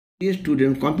Dear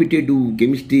students, competitive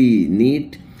chemistry,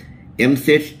 Neet,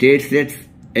 EAPCET, state sets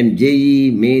and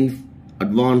JEE mains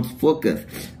advanced focus.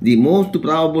 The most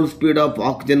probable speed of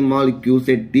oxygen molecules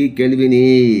at T Kelvin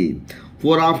is.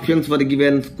 Four options were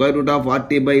given: square root of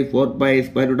RT by 4 pi,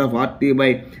 square root of RT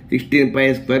by 16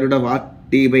 pi, square root of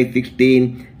RT by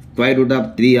 16, square root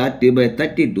of 3 RT by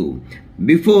 32.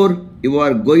 Before you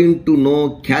are going to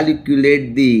know,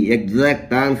 calculate the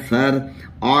exact answer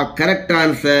or correct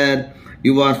answer.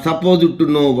 You are supposed to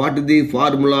know what is the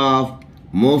formula of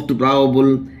most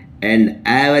probable and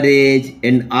average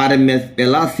and RMS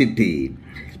velocity.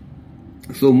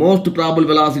 So most probable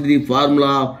velocity, the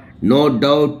formula, no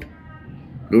doubt,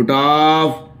 root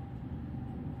of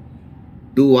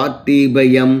 2 RT by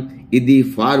M is the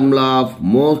formula of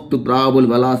most probable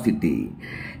velocity.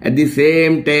 At the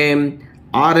same time,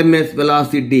 RMS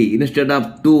velocity, instead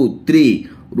of 2, 3,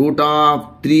 root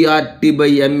of 3 RT by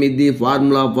M is the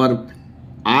formula for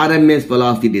RMS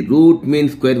velocity. Root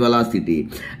means square velocity.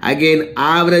 Again,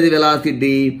 average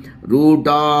velocity, root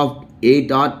of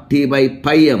 8 RT by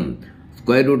pi M.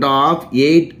 Square root of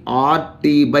 8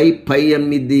 RT by pi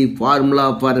M is the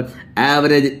formula for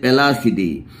average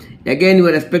velocity. Again, you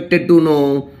are expected to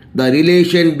know the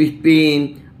relation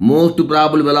between most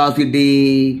probable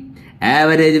velocity,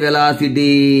 average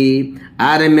velocity,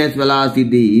 RMS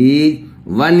velocity is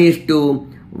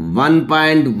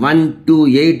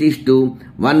 1:1.128 is to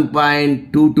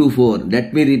 1.224.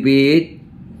 Let me repeat.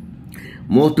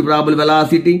 Most probable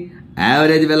velocity,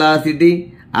 average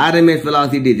velocity, RMS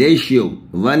velocity ratio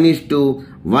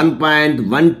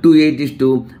 1:1.128 is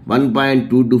to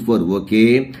 1.224.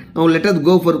 Okay. Now let us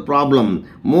go for problem.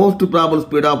 Most probable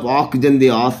speed of oxygen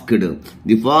they asked.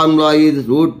 The formula is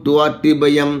root 2 RT by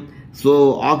M.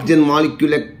 So oxygen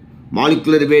molecular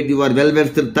weight, you are well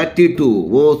versed, 32.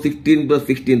 Oh, 16 plus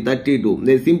 16, 32.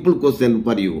 A simple question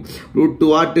for you. Root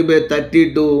 2 RT by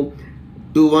 32,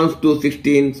 2 ones to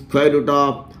 16, square root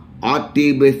of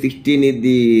RT by 16 is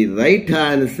the right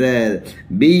answer.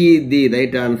 B is the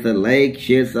right answer. Like,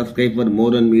 share, subscribe for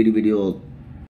more on video videos.